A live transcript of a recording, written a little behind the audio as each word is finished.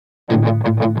Hey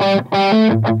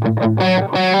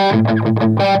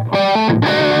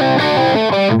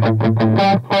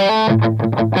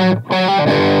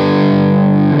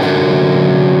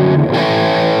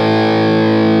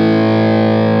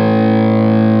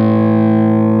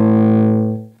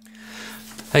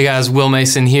guys, Will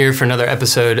Mason here for another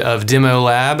episode of Demo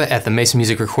Lab at the Mason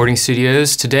Music Recording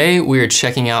Studios. Today we are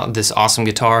checking out this awesome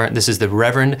guitar. This is the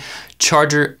Reverend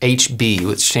Charger HB,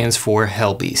 which stands for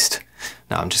Hell Beast.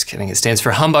 No, I'm just kidding. It stands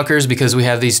for humbuckers because we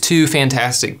have these two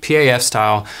fantastic PAF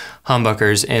style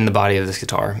humbuckers in the body of this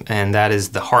guitar, and that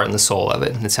is the heart and the soul of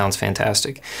it. It sounds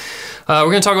fantastic. We're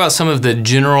going to talk about some of the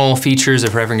general features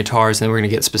of Reverend guitars, and then we're going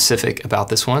to get specific about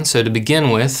this one. So to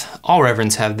begin with, all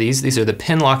Reverends have these. These are the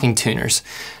pin locking tuners.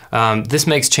 This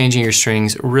makes changing your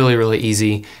strings really, really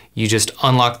easy. You just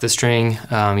unlock the string,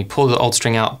 you pull the old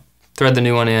string out, thread the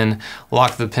new one in,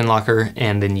 lock the pin locker,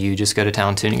 and then you just go to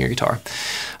town tuning your guitar.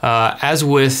 As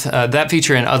with that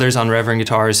feature and others on Reverend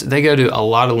guitars, they go to a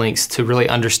lot of lengths to really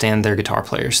understand their guitar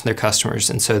players, their customers,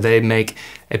 and so they make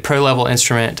a pro-level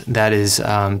instrument that is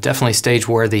definitely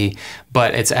stage-worthy,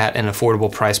 but it's at an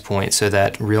affordable price point so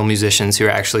that real musicians who are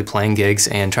actually playing gigs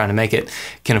and trying to make it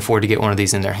can afford to get one of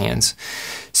these in their hands.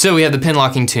 So we have the pin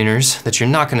locking tuners that you're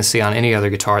not going to see on any other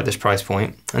guitar at this price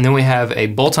point. And then we have a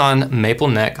bolt-on maple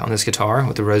neck on this guitar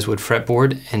with the rosewood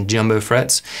fretboard and jumbo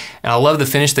frets. And I love the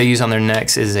finish they use on their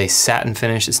necks. It is a satin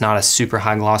finish. It's not a super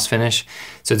high gloss finish.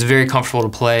 So it's very comfortable to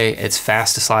play. It's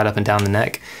fast to slide up and down the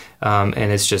neck. And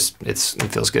it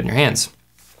feels good in your hands.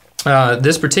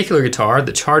 This particular guitar,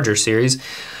 the Charger series,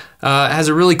 has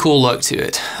a really cool look to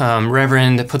it.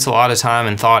 Reverend puts a lot of time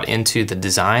and thought into the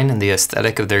design and the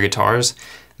aesthetic of their guitars.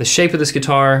 The shape of this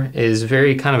guitar is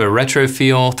very kind of a retro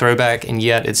feel, throwback, and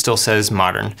yet it still says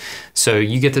modern. So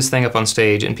you get this thing up on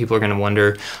stage and people are going to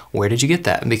wonder, where did you get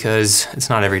that? Because it's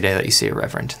not every day that you see a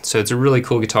Reverend. So it's a really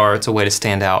cool guitar. It's a way to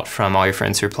stand out from all your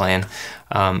friends who are playing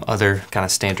other kind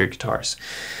of standard guitars.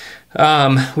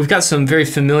 We've got some very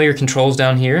familiar controls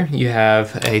down here. You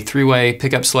have a three-way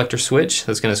pickup selector switch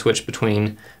that's going to switch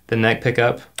between the neck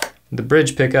pickup, the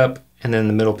bridge pickup, and then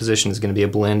the middle position is going to be a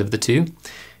blend of the two.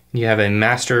 You have a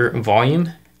master volume,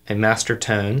 a master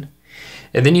tone,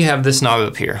 and then you have this knob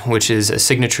up here, which is a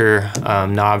signature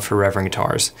knob for Reverend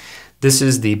guitars. This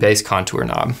is the bass contour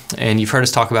knob, and you've heard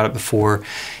us talk about it before.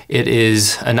 It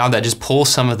is a knob that just pulls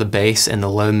some of the bass and the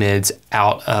low mids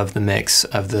out of the mix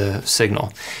of the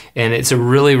signal. And it's a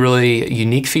really, really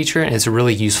unique feature, and it's a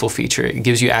really useful feature. It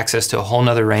gives you access to a whole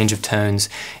nother range of tones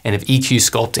and of EQ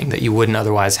sculpting that you wouldn't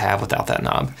otherwise have without that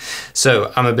knob.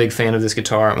 So I'm a big fan of this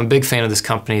guitar. I'm a big fan of this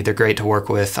company. They're great to work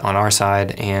with on our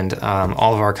side, and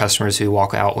all of our customers who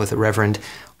walk out with a Reverend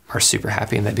are super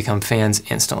happy and they become fans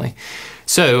instantly.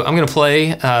 So I'm going to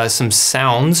play some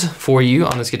sounds for you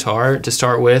on this guitar. To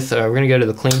start with, we're going to go to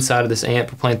the clean side of this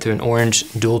amp. We're playing through an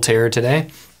orange dual terror today.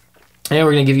 And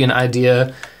we're going to give you an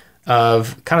idea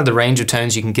of kind of the range of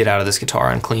tones you can get out of this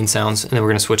guitar on clean sounds. And then we're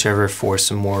going to switch over for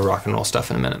some more rock and roll stuff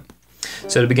in a minute.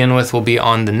 So to begin with, we'll be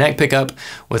on the neck pickup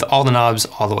with all the knobs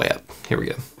all the way up. Here we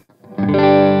go.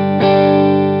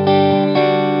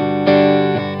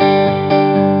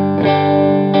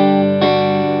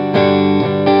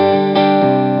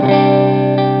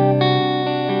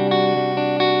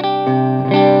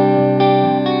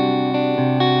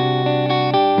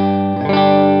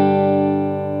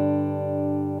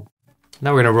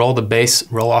 Now we're going to roll the bass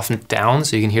roll off and down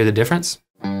so you can hear the difference.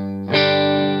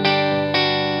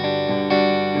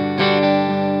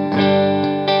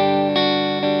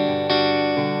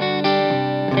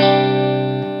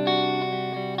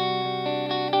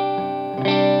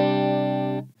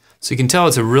 So you can tell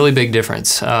it's a really big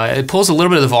difference. It pulls a little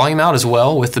bit of the volume out as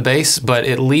well with the bass, but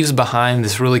it leaves behind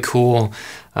this really cool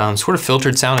sort of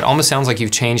filtered sound. It almost sounds like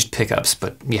you've changed pickups,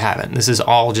 but you haven't. This is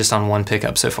all just on one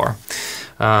pickup so far.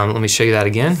 Let me show you that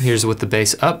again. Here's with the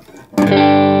bass up.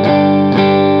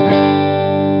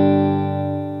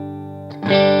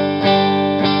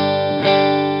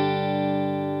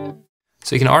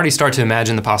 So you can already start to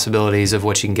imagine the possibilities of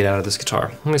what you can get out of this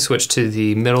guitar. Let me switch to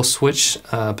the middle switch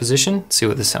position, see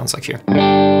what this sounds like here.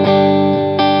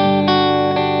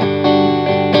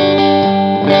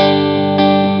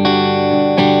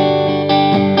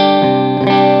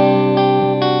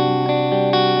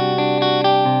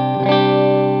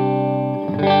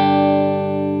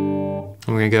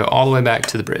 And we're going to go all the way back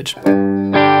to the bridge.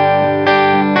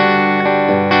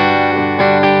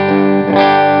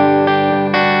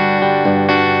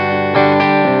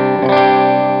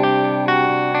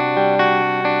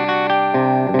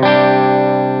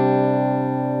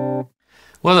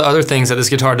 One of the other things that this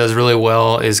guitar does really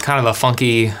well is kind of a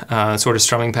funky sort of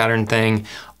strumming pattern thing.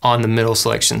 on the middle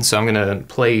selection. So I'm gonna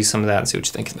play you some of that and see what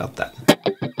you think about that.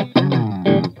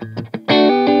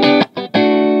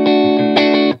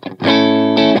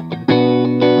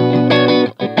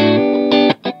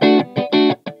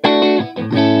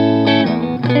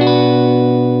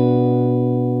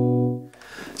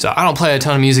 So I don't play a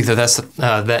ton of music that's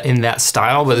in that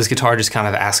style, but this guitar just kind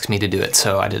of asks me to do it,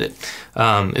 so I did it.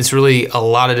 It's really a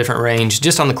lot of different range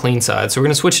just on the clean side. So we're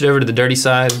gonna switch it over to the dirty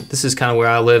side. This is kind of where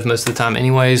I live most of the time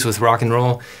anyways with rock and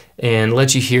roll, and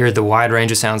let you hear the wide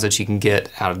range of sounds that you can get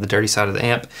out of the dirty side of the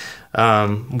amp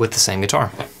with the same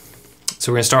guitar.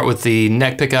 So we're gonna start with the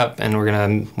neck pickup and we're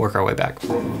gonna work our way back.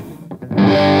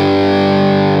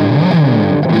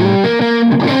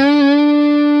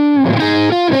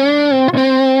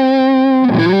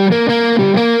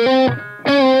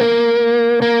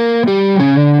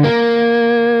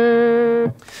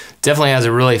 Definitely has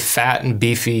a really fat and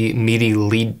beefy, meaty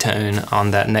lead tone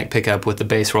on that neck pickup with the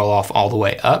bass roll off all the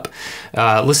way up.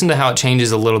 Listen to how it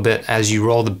changes a little bit as you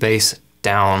roll the bass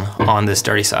down on this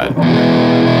dirty side.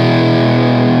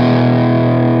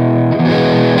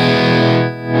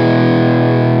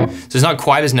 So it's not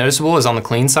quite as noticeable as on the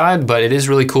clean side, but it is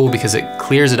really cool because it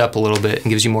clears it up a little bit and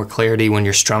gives you more clarity when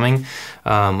you're strumming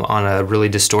on a really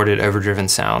distorted, overdriven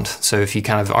sound. So if you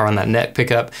kind of are on that neck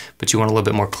pickup, but you want a little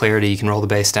bit more clarity, you can roll the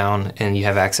bass down and you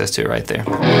have access to it right there.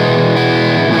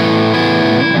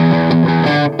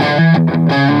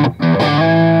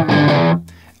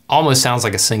 Almost sounds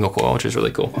like a single coil, which is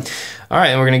really cool. All right,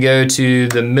 and we're gonna go to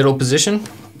the middle position.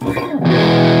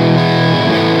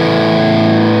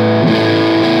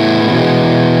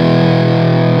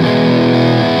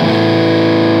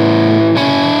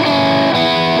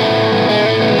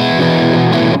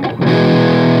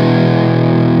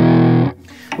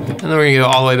 And then we're gonna go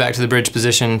all the way back to the bridge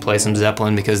position, play some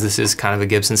Zeppelin because this is kind of a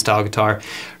Gibson style guitar.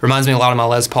 Reminds me a lot of my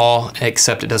Les Paul,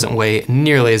 except it doesn't weigh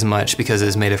nearly as much because it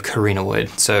is made of Carina wood.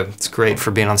 So it's great for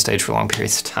being on stage for long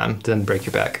periods of time. It doesn't break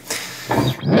your back.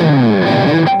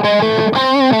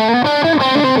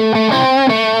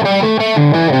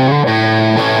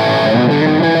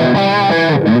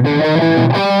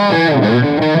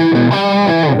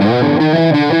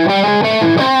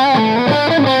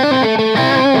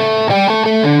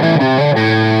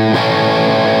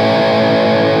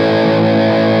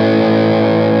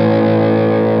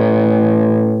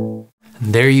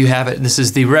 There you have it. This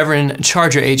is the Reverend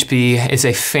Charger HB. It's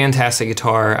a fantastic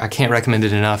guitar. I can't recommend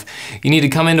it enough. You need to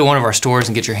come into one of our stores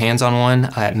and get your hands on one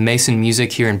at Mason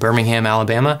Music here in Birmingham,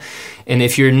 Alabama. And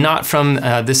if you're not from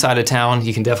this side of town,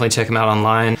 you can definitely check them out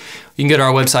online. You can go to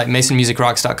our website,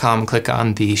 masonmusicrocks.com, and click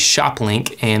on the shop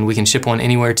link, and we can ship one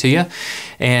anywhere to you.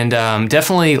 And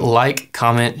definitely like,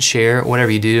 comment, share,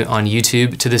 whatever you do on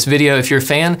YouTube to this video. If you're a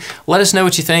fan, let us know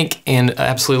what you think, and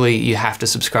absolutely you have to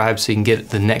subscribe so you can get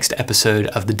the next episode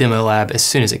of the Demo Lab as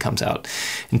soon as it comes out.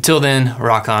 Until then,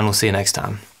 rock on. We'll see you next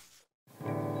time.